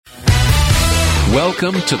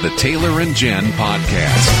Welcome to the Taylor and Jen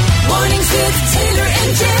podcast. Mornings with Taylor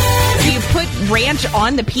and Jen. You put ranch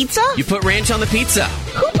on the pizza? You put ranch on the pizza.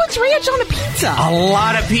 Who puts ranch on a pizza? A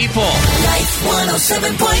lot of people. Life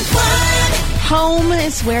 107.1. Home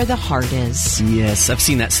is where the heart is. Yes, I've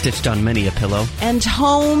seen that stitched on many a pillow. And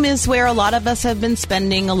home is where a lot of us have been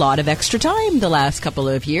spending a lot of extra time the last couple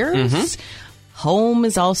of years. Mm-hmm. Home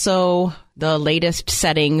is also the latest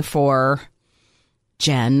setting for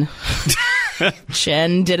Jen.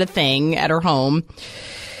 Jen did a thing at her home.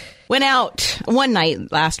 Went out one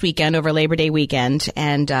night last weekend over Labor Day weekend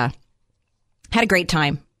and had a great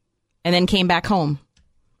time. And then came back home.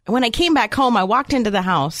 And when I came back home, I walked into the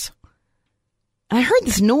house and I heard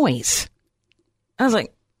this noise. I was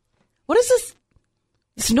like, what is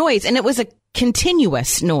this noise? And it was a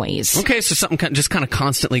continuous noise. Okay, so something just kind of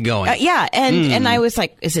constantly going. Yeah, and I was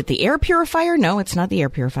like, is it the air purifier? No, it's not the air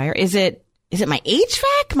purifier. Is it my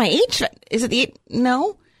HVAC? My HVAC? Is it the...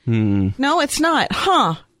 No? No, it's not.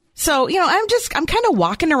 Huh. So, I'm kind of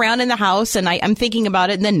walking around in the house and I'm thinking about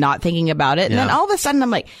it and then not thinking about it. And then all of a sudden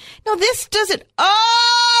I'm like, no, this doesn't...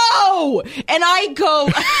 Oh! And I go...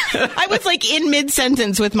 I was like in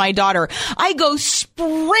mid-sentence with my daughter. I go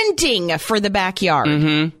sprinting for the backyard.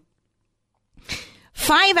 Mm-hmm.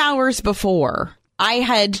 5 hours before, I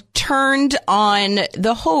had turned on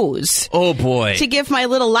the hose. Oh, boy. To give my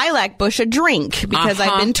little lilac bush a drink because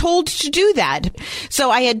I've been told to do that.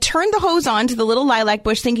 So I had turned the hose on to the little lilac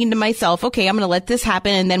bush thinking to myself, okay, I'm going to let this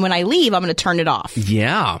happen. And then when I leave, I'm going to turn it off.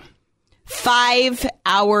 Yeah. 5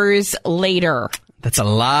 hours later. That's a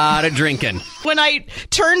lot of drinking. When I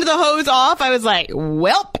turned the hose off, I was like,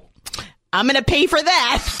 welp, I'm going to pay for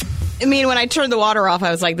that. I mean, when I turned the water off, I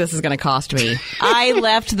was like, this is going to cost me. I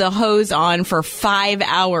left the hose on for 5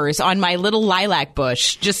 hours on my little lilac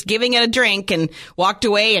bush, just giving it a drink and walked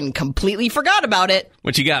away and completely forgot about it.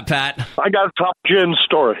 What you got, Pat? I got a top Jen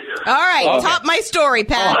story. All right, top my story,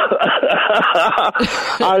 Pat.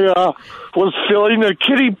 I was filling a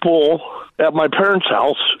kiddie pool at my parents'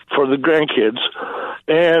 house for the grandkids,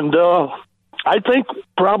 and I think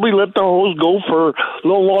probably let the hose go for a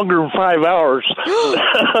little longer than 5 hours.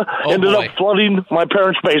 Ended up flooding my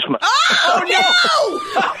parents' basement. Oh, no!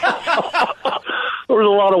 There was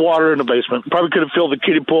a lot of water in the basement. Probably could have filled the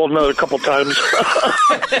kiddie pool another couple times.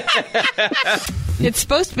 It's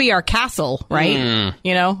supposed to be our castle, right?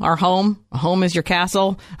 Our home. A home is your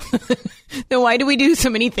castle. Then why do we do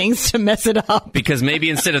so many things to mess it up? Because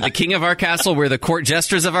maybe instead of the king of our castle, we're the court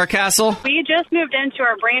jesters of our castle? We just moved into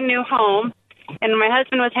our brand new home, and my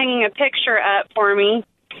husband was hanging a picture up for me.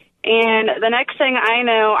 And the next thing I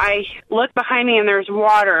know, I look behind me and there's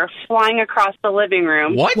water flying across the living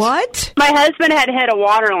room. What? My husband had hit a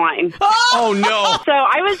water line. Oh, no. So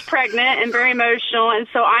I was pregnant and very emotional, and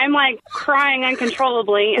so I'm like crying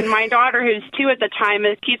uncontrollably, and my daughter, who's 2 at the time,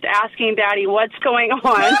 keeps asking Daddy, what's going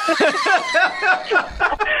on?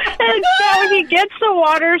 And so he gets the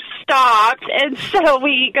water stopped, and so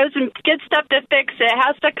he goes and gets stuff to fix it,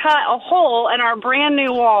 has to cut a hole in our brand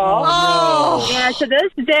new wall. Oh. And to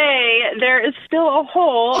this day, there is still a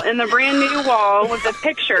hole in the brand new wall with a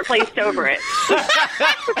picture placed over it.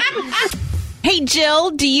 Hey,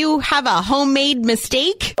 Jill, do you have a homemade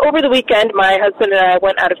mistake? Over the weekend, my husband and I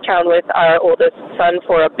went out of town with our oldest son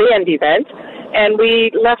for a band event, and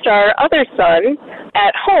we left our other son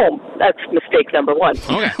at home. That's mistake number 1.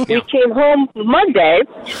 Okay. We came home Monday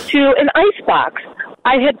to an icebox.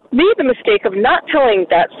 I had made the mistake of not telling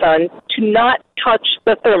that son to not touch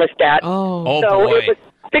the thermostat. Oh so boy. It was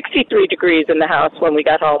 63 degrees in the house when we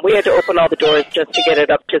got home. We had to open all the doors just to get it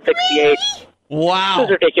up to 68. Wow. It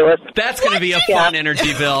was ridiculous. That's going to be a fun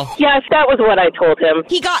energy bill. Yes, that was what I told him.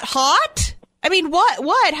 He got hot? I mean,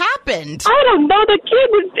 what happened? I don't know. The kid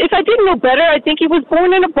was, if I didn't know better, I think he was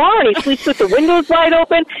born in a barn. He sleeps with the windows wide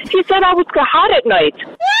open. He said I was hot at night.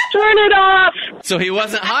 Turn it off. So he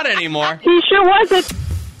wasn't hot anymore. He sure wasn't.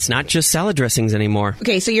 It's not just salad dressings anymore.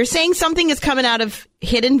 Okay, so you're saying something is coming out of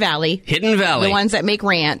Hidden Valley. Hidden Valley. The ones that make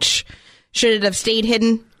ranch. Should it have stayed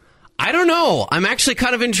hidden? I don't know. I'm actually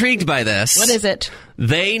kind of intrigued by this. What is it?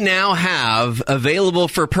 They now have available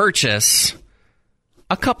for purchase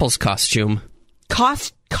a couple's costume.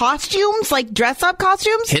 Costumes? Like dress-up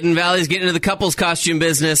costumes? Hidden Valley's getting into the couple's costume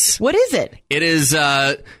business. What is it? It is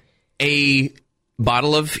a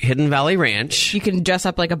bottle of Hidden Valley Ranch. You can dress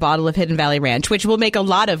up like a bottle of Hidden Valley Ranch, which will make a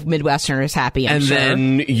lot of Midwesterners happy, I'm sure.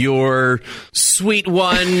 And then your sweet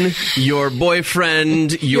one, your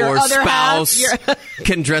boyfriend, your spouse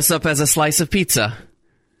can dress up as a slice of pizza.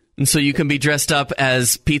 And so you can be dressed up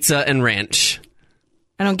as pizza and ranch.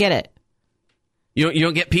 I don't get it. You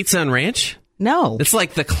don't get pizza and ranch? No. It's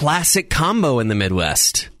like the classic combo in the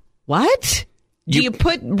Midwest. What? Do you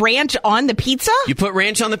put ranch on the pizza? You put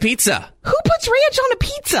ranch on the pizza. Who puts ranch on a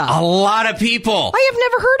pizza? A lot of people. I have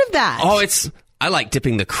never heard of that. I like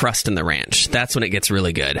dipping the crust in the ranch. That's when it gets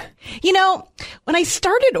really good. You know, when I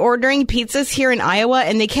started ordering pizzas here in Iowa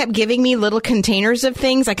and they kept giving me little containers of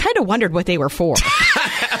things, I kind of wondered what they were for.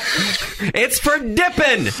 It's for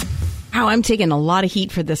dipping. Wow, I'm taking a lot of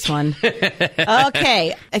heat for this one.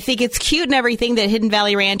 Okay, I think it's cute and everything that Hidden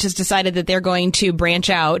Valley Ranch has decided that they're going to branch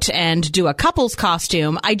out and do a couple's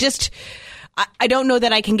costume. I don't know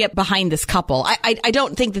that I can get behind this couple. I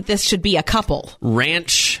don't think that this should be a couple.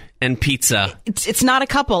 Ranch and pizza. It's not a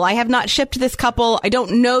couple. I have not shipped this couple. I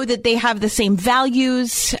don't know that they have the same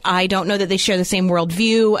values. I don't know that they share the same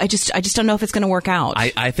worldview. I just don't know if it's going to work out.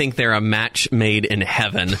 I think they're a match made in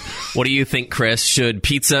heaven. What do you think, Chris? Should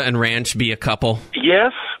pizza and ranch be a couple?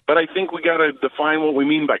 Yes, but I think we got to define what we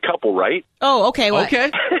mean by couple, right? Oh, okay. What?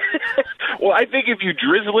 Okay. Well, I think if you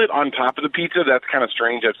drizzle it on top of the pizza, that's kind of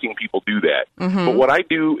strange. I've seen people do that. Mm-hmm. But what I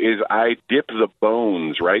do is I dip the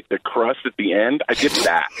bones, right? The crust at the end, I dip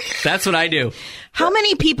that. That's what I do. How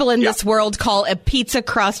many people in this world call a pizza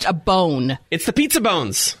crust a bone? It's the pizza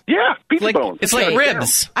bones. Yeah, pizza bones. It's like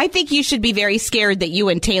ribs. I think you should be very scared that you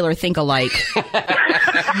and Taylor think alike.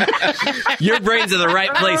 Your brain's in the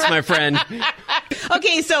right place, my friend.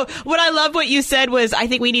 Okay, so what you said was I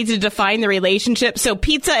think we need to define the relationship. So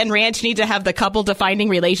pizza and ranch need to have the couple defining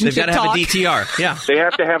relationship They've got to talk. have a DTR. Yeah. They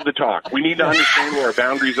have to have the talk. We need to understand where our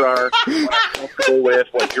boundaries are, what I'm comfortable with,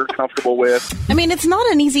 what you're comfortable with. I mean, it's not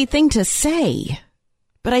an easy thing to say,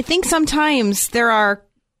 but I think sometimes there are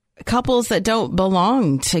couples that don't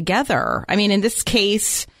belong together. I mean, in this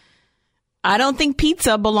case, I don't think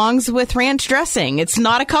pizza belongs with ranch dressing. It's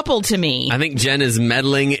not a couple to me. I think Jen is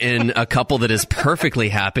meddling in a couple that is perfectly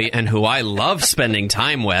happy and who I love spending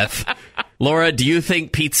time with. Laura, do you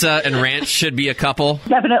think pizza and ranch should be a couple?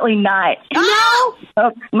 Definitely not. No!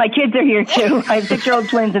 Oh, my kids are here, too. I have 6-year-old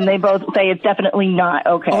twins, and they both say it's definitely not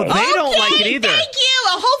okay. Oh, they don't like it either. Thank you!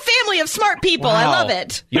 A whole family of smart people. Wow. I love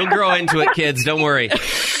it. You'll grow into it, kids. Don't worry.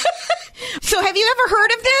 So have you ever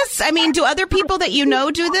heard of this? I mean, do other people that you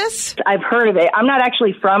know do this? I've heard of it. I'm not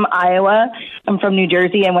actually from Iowa. I'm from New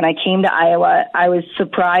Jersey, and when I came to Iowa, I was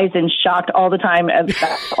surprised and shocked all the time at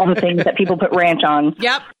all the things that people put ranch on.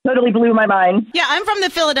 Yep. Totally blew my mind. Yeah, I'm from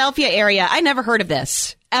the Philadelphia area. I never heard of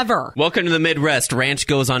this. Ever. Welcome to the Midwest. Ranch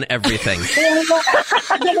goes on everything.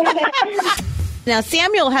 Now,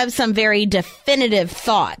 Samuel has some very definitive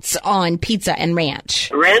thoughts on pizza and ranch.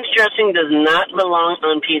 Ranch dressing does not belong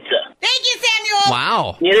on pizza. Thank you, Samuel!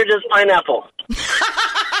 Wow. Neither does pineapple.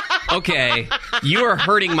 Okay, you are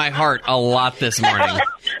hurting my heart a lot this morning.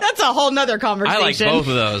 That's a whole nother conversation. I like both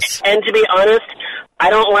of those. And to be honest, I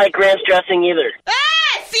don't like ranch dressing either.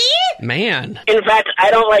 Ah, see? Man. In fact, I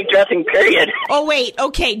don't like dressing, period. Oh, wait.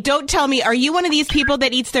 Okay, don't tell me. Are you one of these people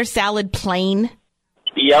that eats their salad plain?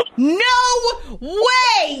 Yep. No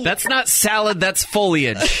way! That's not salad, that's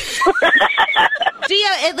foliage. Do you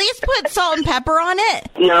at least put salt and pepper on it?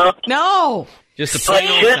 No. No. Just a plain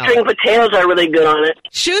old shoestring salad. potatoes are really good on it.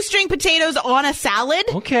 Shoestring potatoes on a salad?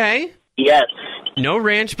 Okay. Yes. No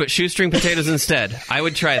ranch, but shoestring potatoes instead. I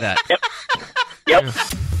would try that. Yep.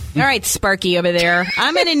 All right, Sparky over there.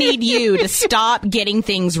 I'm going to need you to stop getting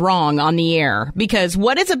things wrong on the air, because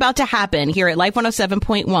what is about to happen here at Life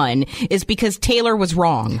 107.1 is because Taylor was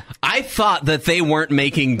wrong. I thought that they weren't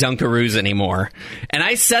making Dunkaroos anymore. And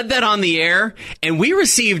I said that on the air, and we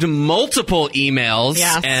received multiple emails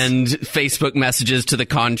and Facebook messages to the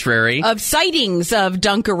contrary. Of sightings of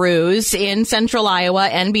Dunkaroos in central Iowa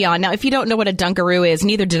and beyond. Now, if you don't know what a Dunkaroo is,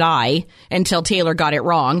 neither did I until Taylor got it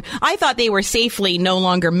wrong. I thought they were safely no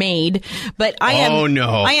longer made, but I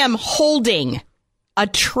am holding a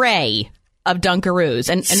tray of Dunkaroos,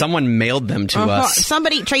 and someone mailed them to us.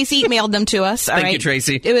 Tracy mailed them to us. Thank you,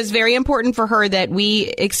 Tracy. It was very important for her that we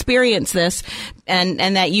experience this, and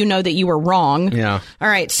that you know that you were wrong. Yeah. All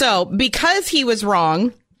right. So because he was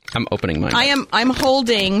wrong, I'm opening mine. I'm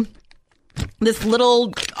holding this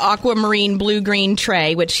little aquamarine blue-green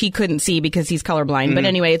tray, which he couldn't see because he's colorblind. But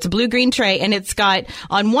anyway, it's a blue-green tray, and it's got,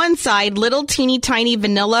 on one side, little teeny tiny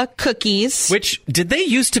vanilla cookies. Which, did they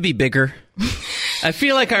used to be bigger? I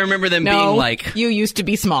feel like I remember them being like... you used to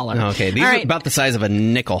be smaller. Okay, these are about the size of a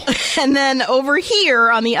nickel. And then over here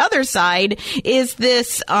on the other side is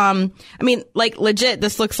this, legit,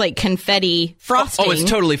 this looks like confetti frosting. Oh, it's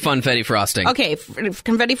totally funfetti frosting. Okay,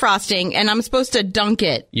 confetti frosting, and I'm supposed to dunk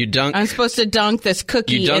it. I'm supposed to dunk this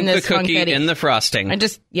cookie in this the cookie confetti. in the frosting.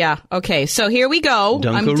 Okay, so here we go.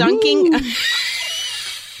 Dunkaroo. I'm dunking...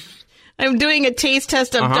 I'm doing a taste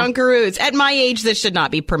test of Dunkaroos. At my age, this should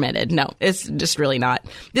not be permitted. No, it's just really not.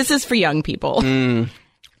 This is for young people. It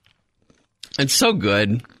It's so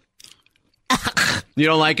good. You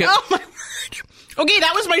don't like it? Oh, my word. Okay,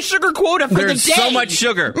 that was my sugar quota for There's the day. so much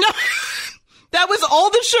sugar. That was all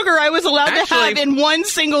the sugar I was allowed to have in one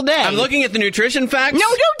single day. I'm looking at the nutrition facts. No,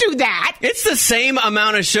 don't do that. It's the same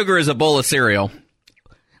amount of sugar as a bowl of cereal.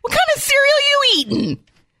 What kind of cereal you eating?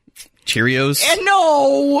 Cheerios. And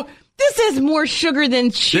no, this has more sugar than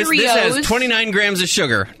Cheerios. This has 29 grams of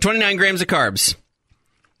sugar, 29 grams of carbs.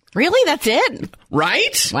 Really? That's it?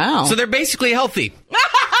 Right? Wow. So they're basically healthy.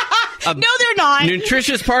 No, they're not.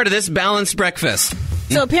 Nutritious part of this balanced breakfast.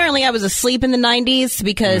 So apparently I was asleep in the 90s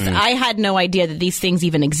because I had no idea that these things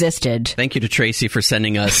even existed. Thank you to Tracy for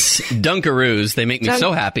sending us Dunkaroos. They make me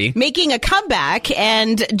so happy. Making a comeback,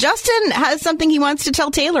 and Justin has something he wants to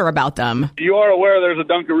tell Taylor about them. You are aware there's a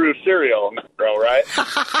Dunkaroo cereal, right?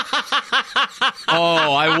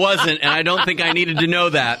 Oh, I wasn't, and I don't think I needed to know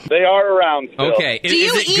that. They are around still. Okay. Do you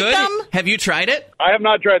Is it eat good? them? Have you tried it? I have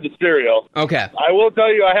not tried the cereal. Okay. I will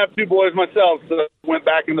tell you, I have two boys myself, so I went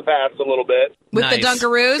back in the past a little bit. With the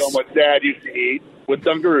Dunkaroos? So much Dad used to eat with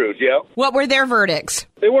Dunkaroos, yeah. What were their verdicts?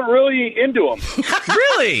 They weren't really into them.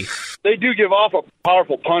 Really? They do give off a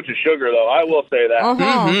powerful punch of sugar, though. I will say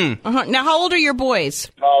that. Now, how old are your boys?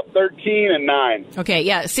 13 and 9. Okay,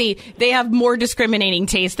 yeah. See, they have more discriminating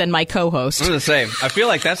taste than my co-host. I'm going to say, I feel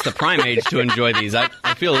like that's the prime age to enjoy these. I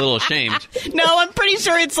feel a little ashamed. No, I'm pretty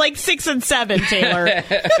sure it's like 6 and 7, Taylor.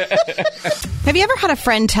 Have you ever had a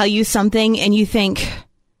friend tell you something and you think,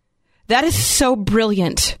 that is so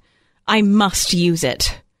brilliant, I must use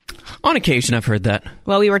it? On occasion, I've heard that.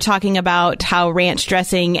 Well, we were talking about how ranch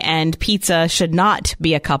dressing and pizza should not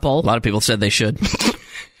be a couple. A lot of people said they should.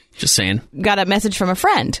 Just saying. Got a message from a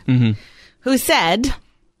friend who said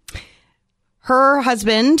her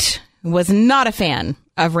husband was not a fan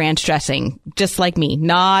of ranch dressing, just like me,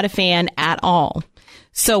 not a fan at all.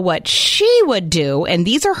 So what she would do, and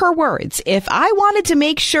these are her words, if I wanted to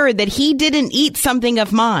make sure that he didn't eat something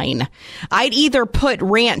of mine, I'd either put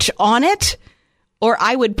ranch on it or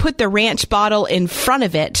I would put the ranch bottle in front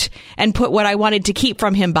of it and put what I wanted to keep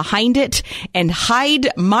from him behind it and hide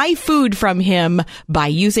my food from him by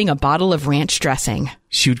using a bottle of ranch dressing.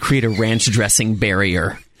 She would create a ranch dressing barrier.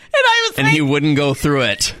 And I was and he wouldn't go through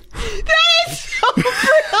it. That is so brilliant.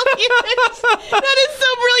 That is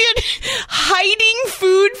so brilliant. Hiding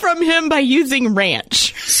food from him by using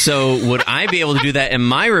ranch. So would I be able to do that in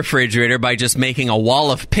my refrigerator by just making a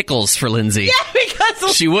wall of pickles for Lindsay? Yeah,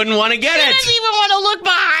 because she wouldn't want to get it. She didn't even want to look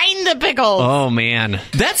behind the pickles. Oh, man.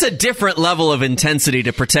 That's a different level of intensity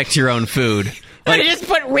to protect your own food. Like, just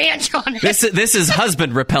put ranch on it. This is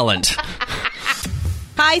husband repellent.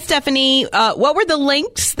 Hi, Stephanie. What were the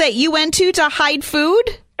lengths that you went to hide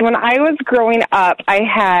food? When I was growing up, I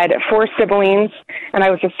had 4 siblings, and I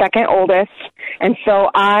was the second oldest. And so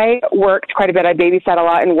I worked quite a bit. I babysat a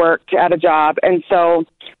lot and worked at a job. And so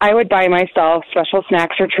I would buy myself special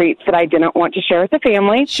snacks or treats that I didn't want to share with the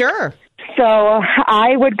family. Sure. So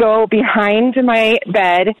I would go behind my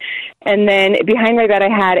bed, and then behind my bed I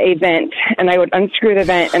had a vent, and I would unscrew the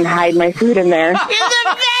vent and hide my food in there. In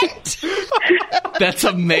the vent! That's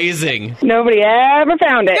amazing. Nobody ever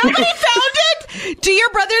found it. Nobody found it? Do your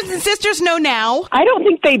brothers and sisters know now? I don't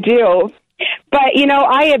think they do. But, you know,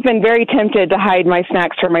 I have been very tempted to hide my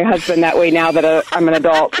snacks from my husband that way now that I'm an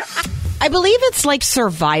adult. I believe it's like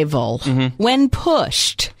survival. When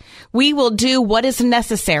pushed, we will do what is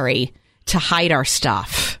necessary to hide our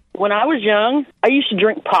stuff. When I was young, I used to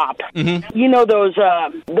drink pop. You know those,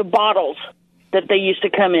 the bottles that they used to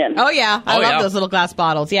come in. Oh, yeah. I love those little glass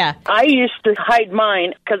bottles, yeah. I used to hide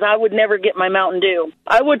mine because I would never get my Mountain Dew.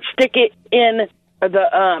 I would stick it in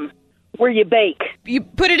the, where you bake. You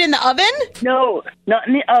put it in the oven? No, not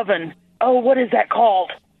in the oven. Oh, what is that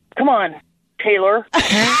called? Come on, Taylor.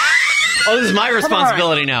 Oh, this is my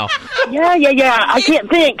responsibility now. Yeah. I can't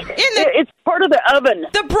think. It's part of the oven.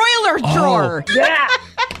 The broiler drawer. Yeah.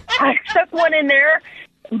 I stuck one in there,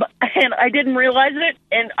 and I didn't realize it,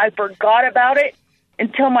 and I forgot about it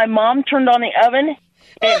until my mom turned on the oven,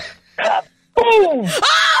 and boom!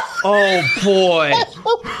 Oh, boy.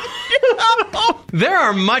 There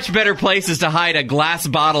are much better places to hide a glass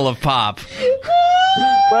bottle of pop.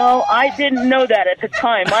 Well, I didn't know that at the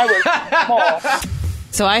time. I was small.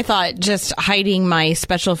 So I thought just hiding my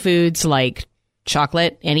special foods like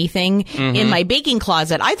chocolate, anything, in my baking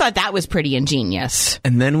closet, I thought that was pretty ingenious.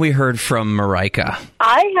 And then we heard from Marika.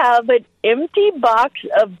 I have an empty box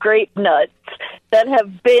of grape nuts that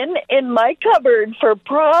have been in my cupboard for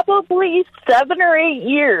probably 7 or 8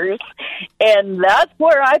 years, and that's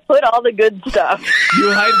where I put all the good stuff.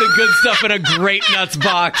 You hide the good stuff in a Grape Nuts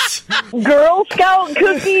box. Girl Scout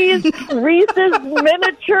cookies, Reese's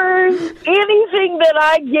miniatures, anything that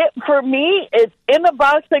I get for me is in a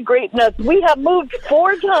box of Grape Nuts. We have moved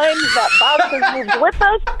 4 times. That box has moved with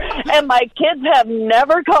us, and my kids have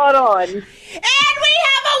never caught on. And we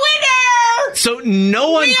have a winner! So no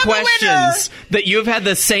one questions that you've had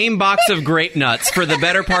the same box of Grape Nuts for the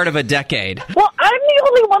better part of a decade. Well, I'm the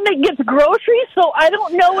only one that gets groceries, so I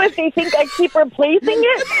don't know if they think I keep replacing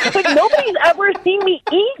it, but nobody's ever seen me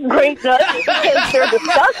eat Grape Nuts because they're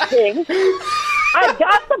disgusting. I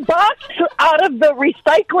got the box out of the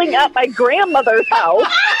recycling at my grandmother's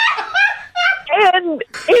house. And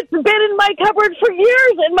it's been in my cupboard for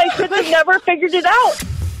years, and my kids have never figured it out.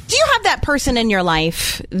 Do you have that person in your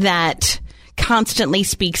life that constantly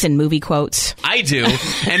speaks in movie quotes? I do,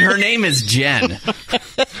 and her name is Jen.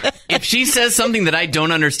 If she says something that I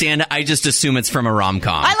don't understand, I just assume it's from a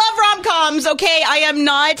rom-com. I love rom-coms, okay? I am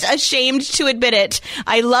not ashamed to admit it.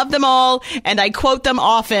 I love them all, and I quote them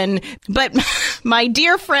often. But my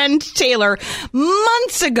dear friend Taylor,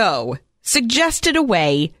 months ago, suggested a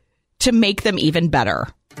way to make them even better.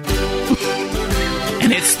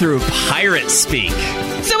 And it's through pirate speak.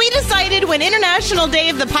 So we decided when International Day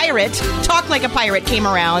of the Pirate, Talk Like a Pirate, came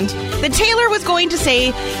around, that Taylor was going to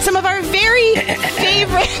say some of our very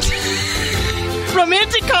favorite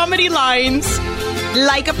romantic comedy lines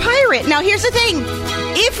like a pirate. Now, here's the thing.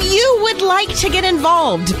 If you would like to get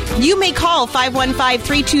involved, you may call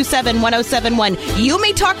 515-327-1071. You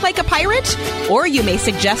may talk like a pirate, or you may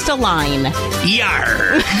suggest a line.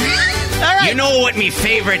 Yar! All right. You know what me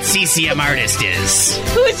favorite CCM artist is?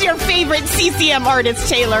 Who's your favorite CCM artist,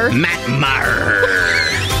 Taylor? Matt Maher.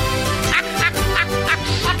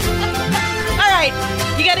 All right.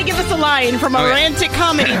 You got to give us a line from a romantic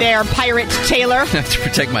comedy there, Pirate Taylor. I have to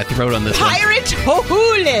protect my throat on this one. Pirate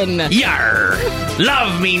Hohulin. Yar!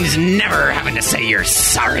 Love means never having to say you're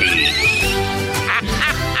sorry.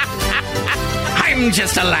 I'm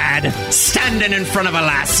just a lad standing in front of a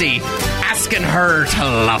lassie, asking her to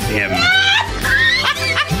love him.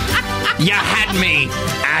 You had me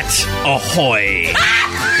at ahoy.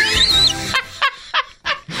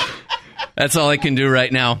 That's all I can do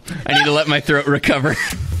right now. I need to let my throat recover.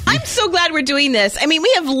 I'm so glad we're doing this. I mean,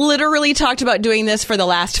 we have literally talked about doing this for the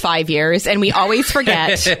last 5 years, and we always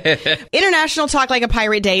forget. International Talk Like a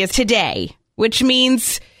Pirate Day is today, which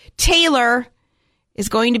means Taylor is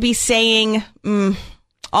going to be saying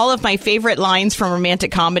all of my favorite lines from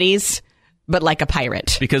romantic comedies, but like a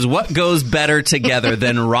pirate. Because what goes better together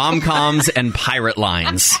than rom-coms and pirate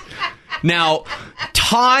lines? Now,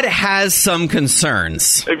 Todd has some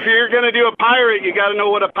concerns. If you're going to do a pirate, you got to know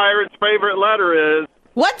what a pirate's favorite letter is.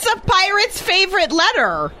 What's a pirate's favorite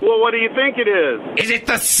letter? Well, what do you think it is? Is it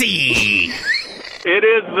the C? It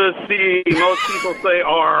is the C. Most people say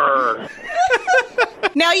R.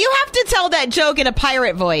 Now, you have to tell that joke in a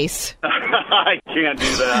pirate voice. I can't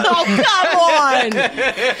do that. Oh, come on.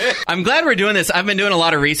 I'm glad we're doing this. I've been doing a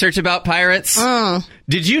lot of research about pirates.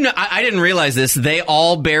 Did you know? I didn't realize this. They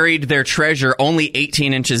all buried their treasure only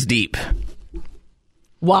 18 inches deep.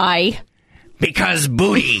 Why? Because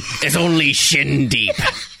booty is only shin deep.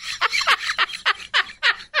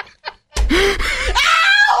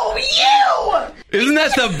 Ow, you! Isn't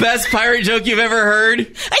that the best pirate joke you've ever heard? I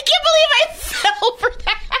can't believe I fell for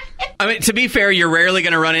that. I mean, to be fair, you're rarely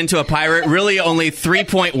going to run into a pirate. Really, only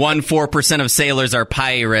 3.14% of sailors are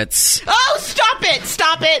pirates. Oh, stop it!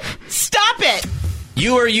 Stop it! Stop it!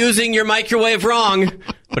 You are using your microwave wrong,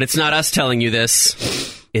 but it's not us telling you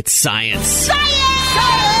this. It's science. Science!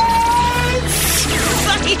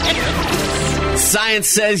 Science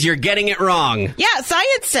says you're getting it wrong. Yeah,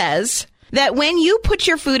 science says that when you put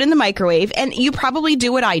your food in the microwave, and you probably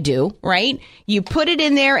do what I do, right? You put it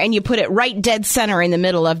in there and you put it right dead center in the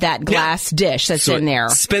middle of that glass dish that's in there.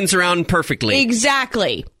 Spins around perfectly.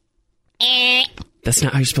 Exactly. That's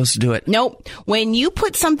not how you're supposed to do it. Nope. When you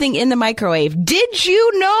put something in the microwave, did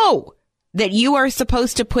you know that you are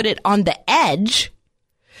supposed to put it on the edge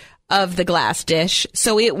of the glass dish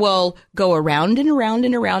so it will go around and around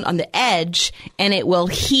and around on the edge, and it will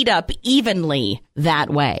heat up evenly that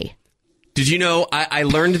way? Did you know I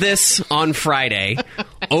learned this on Friday?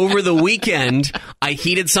 Over the weekend, I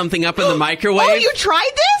heated something up in the microwave. Oh, you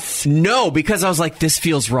tried this? No, because I was like, this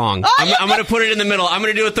feels wrong. Oh, I'm going to put it in the middle. I'm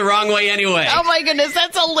going to do it the wrong way anyway. Oh, my goodness.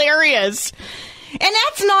 That's hilarious. And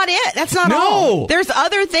that's not it. That's not all. There's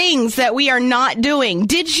other things that we are not doing.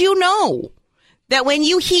 Did you know that when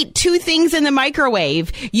you heat 2 things in the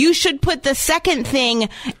microwave, you should put the second thing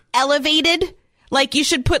elevated, Like you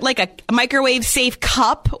should put like a microwave safe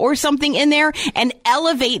cup or something in there and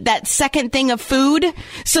elevate that second thing of food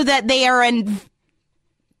so that they are in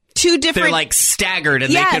two different... They're like staggered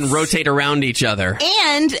and they can rotate around each other.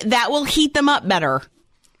 And that will heat them up better.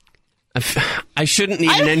 I shouldn't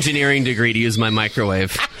need an engineering degree to use my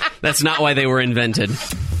microwave. That's not why they were invented.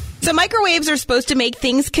 So microwaves are supposed to make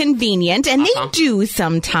things convenient, and they do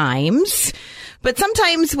sometimes. But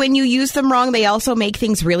sometimes when you use them wrong, they also make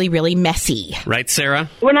things really, really messy. Right, Sarah?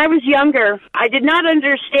 When I was younger, I did not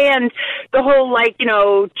understand the whole,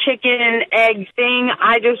 chicken, egg thing.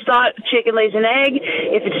 I just thought chicken lays an egg.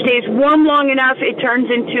 If it stays warm long enough, it turns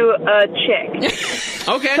into a chick.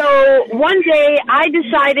 Okay. So one day I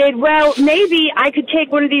decided, well, maybe I could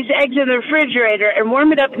take one of these eggs in the refrigerator and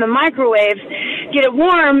warm it up in the microwave, get it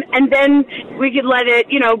warm, and then we could let it,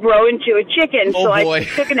 grow into a chicken. Oh, boy. I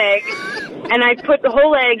took an egg and I put the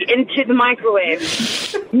whole egg into the microwave.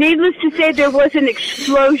 Needless to say, there was an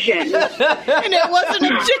explosion. And it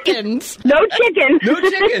wasn't a chickens. No chickens. No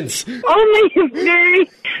chickens. Only a very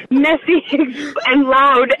messy and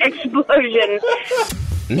loud explosion.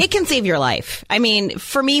 It can save your life. I mean,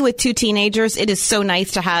 for me with two teenagers, it is so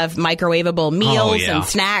nice to have microwavable meals and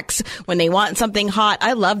snacks when they want something hot.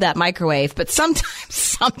 I love that microwave, but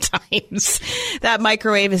sometimes that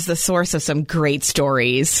microwave is the source of some great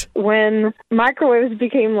stories. When microwaves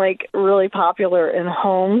became really popular in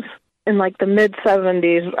homes in the mid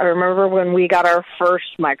 70s, I remember when we got our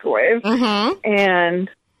first microwave, and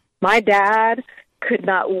my dad could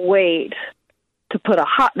not wait to put a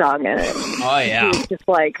hot dog in it. Oh, yeah. He was just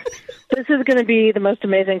this is going to be the most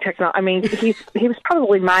amazing technology. I mean, he was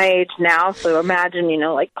probably my age now, so imagine,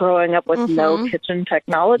 growing up with no kitchen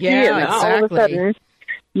technology, Yeah, and exactly. all of a sudden,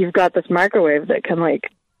 you've got this microwave that can,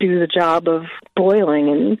 do the job of boiling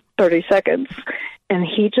in 30 seconds. And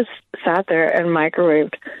he just sat there and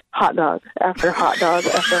microwaved hot dog after hot dog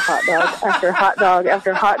after hot dog after hot dog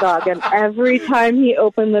after hot dog. And every time he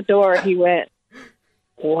opened the door, he went,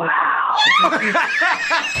 wow.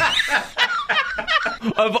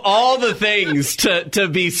 Of all the things to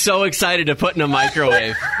be so excited to put in a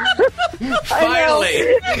microwave.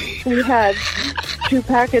 Finally. We had 2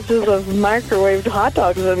 packages of microwaved hot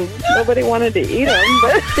dogs and nobody wanted to eat them.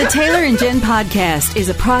 But The Taylor and Jen podcast is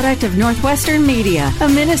a product of Northwestern Media, a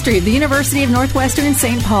ministry of the University of Northwestern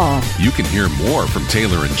St. Paul. You can hear more from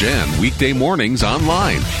Taylor and Jen weekday mornings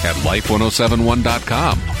online at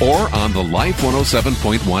life1071.com or on the Life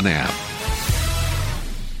 107.1 app.